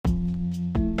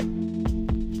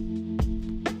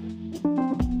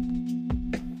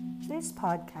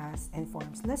podcast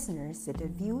informs listeners that the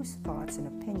views, thoughts, and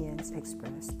opinions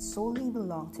expressed solely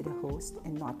belong to the host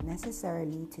and not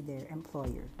necessarily to their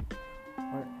employer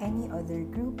or any other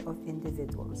group of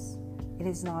individuals. It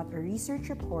is not a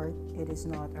research report, it is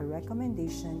not a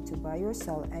recommendation to buy or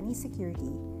sell any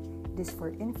security. It is for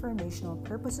informational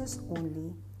purposes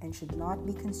only and should not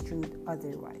be construed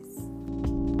otherwise.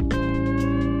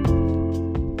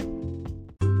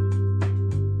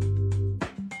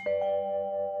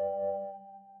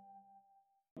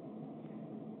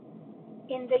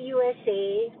 In the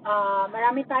USA,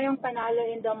 marami tayong panalo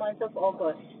in the month of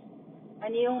August.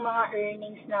 Ano yung mga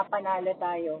earnings na panalo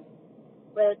tayo?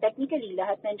 Well, technically,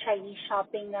 lahat ng Chinese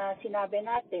shopping na sinabi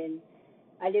natin,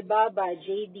 Alibaba,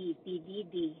 JD,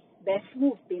 PDD, Best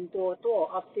Move,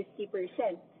 Pinduoduo, up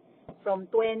 50%.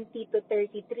 From 20 to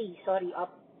 33,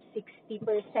 up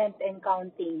 60% and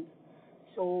counting.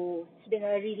 So, it's been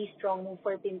a really strong move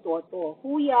for Pinduoduo.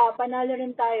 Huya, panalo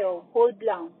rin tayo. Hold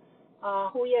lang.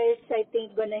 Huya is, I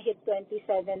think, gonna hit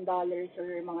 $27 or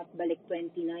mga balik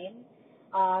 29.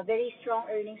 Very strong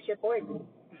earnings report.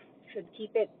 Should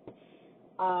keep it.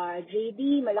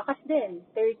 JD, malakas din.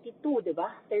 32,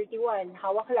 diba? 31.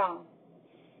 Hawak lang.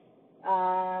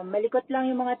 Malikot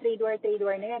lang yung mga trade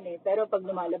war na yan eh. Pero pag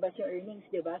lumalabas yung earnings,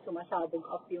 diba? Sumasabog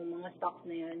up yung mga stocks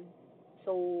na yan.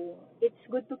 So, it's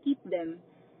good to keep them.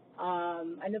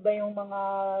 Ano ba yung mga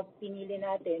pinili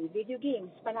natin? Video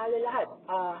games, panalo lahat.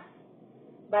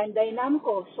 Bandai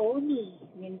Namco, Sony,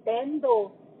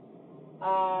 Nintendo,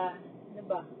 ano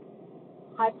ba?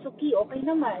 Hatsuki, okay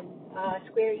naman.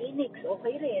 Square Enix,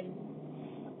 okay rin.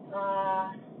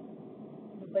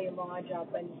 Ano ba yung mga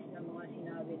Japanese na mga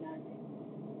sinabi natin?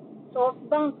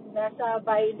 SoftBank, nasa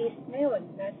buy list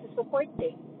ngayon. Nasa support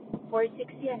eh.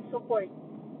 4.6 yan, support.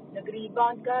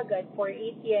 Nag-rebound kagad,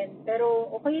 4.8 yan.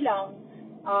 Pero okay lang.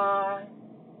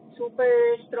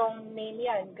 Super strong name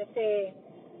yan kasi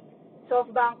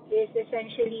SoftBank is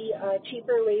essentially a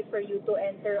cheaper way for you to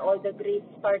enter all the great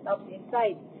startups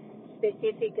inside.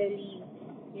 Specifically,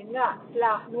 yun nga,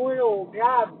 Slack, Nuro,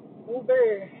 Grab,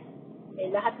 Uber.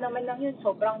 Lahat naman lang yun,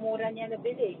 sobrang mura niya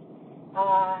nabili.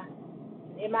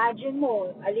 Imagine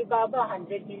mo, Alibaba,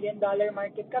 $100 million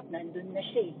market cap, nandun na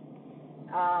siya.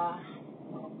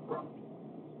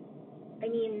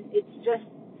 It's just,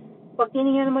 pag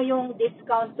tinignan mo yung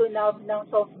discount to NAV ng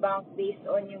SoftBank based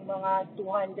on yung mga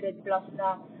 200 plus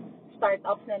na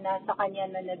startups na nasa kanya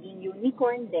na naging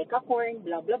unicorn, decacorn,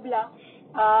 blah blah blah.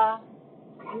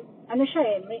 Ano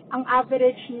siya ang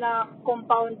average na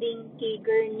compounding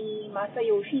CAGR ni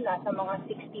Masayoshi nasa mga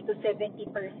 60 to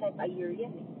 70% a year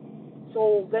yan eh.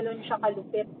 So, ganun siya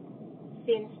kalupit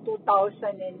since 2008.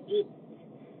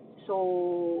 So,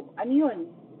 ano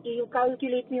yun?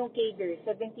 I-calculate mo yung CAGR,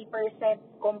 70%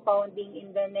 compounding in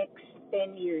the next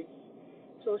 10 years.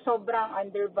 So, sobrang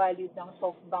undervalued ng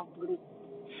SoftBank Group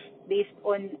based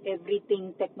on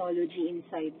everything technology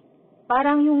inside.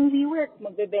 Parang yung WeWork,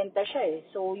 magbebenta siya eh.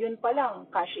 So, yun pa lang,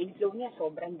 cash inflow niya,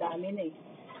 sobrang dami na eh.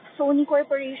 Sony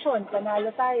Corporation, panalo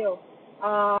tayo.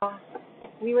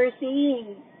 We were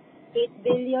seeing 8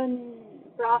 billion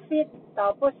profit,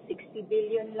 tapos 60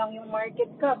 billion lang yung market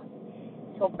cap.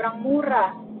 Sobrang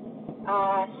mura.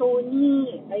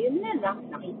 Sony, ayun na,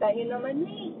 nakita nyo naman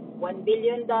eh. $1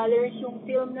 billion yung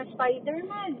film na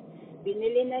Spider-Man.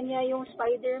 Binili na niya yung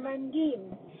Spider-Man game.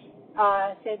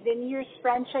 7 years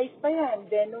franchise pa yan.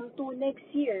 Venom 2 next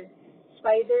year.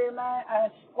 Spider-Man,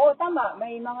 tama,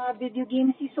 may mga video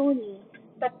games si Sony.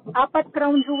 4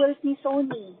 crown jewels ni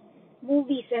Sony.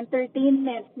 Movies,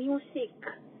 entertainment, music.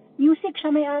 Music,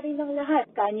 siya may-ari ng lahat.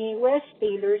 Kanye West,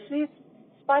 Taylor Swift,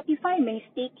 Spotify, may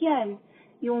stake yan.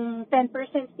 Yung 10%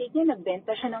 stake niya,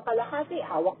 nagbenta siya ng kalahati.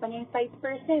 Hawak pa niya yung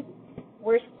 5%.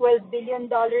 Worth $12 billion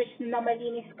na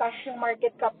malinis cash yung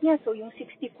market cap niya. So, yung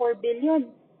 64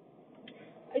 billion.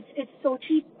 It's so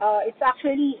cheap. It's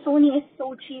actually, Sony is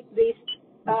so cheap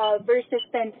versus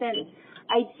Tencent.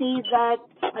 I'd say that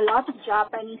a lot of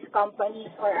Japanese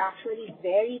companies are actually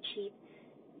very cheap.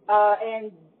 And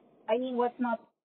what's not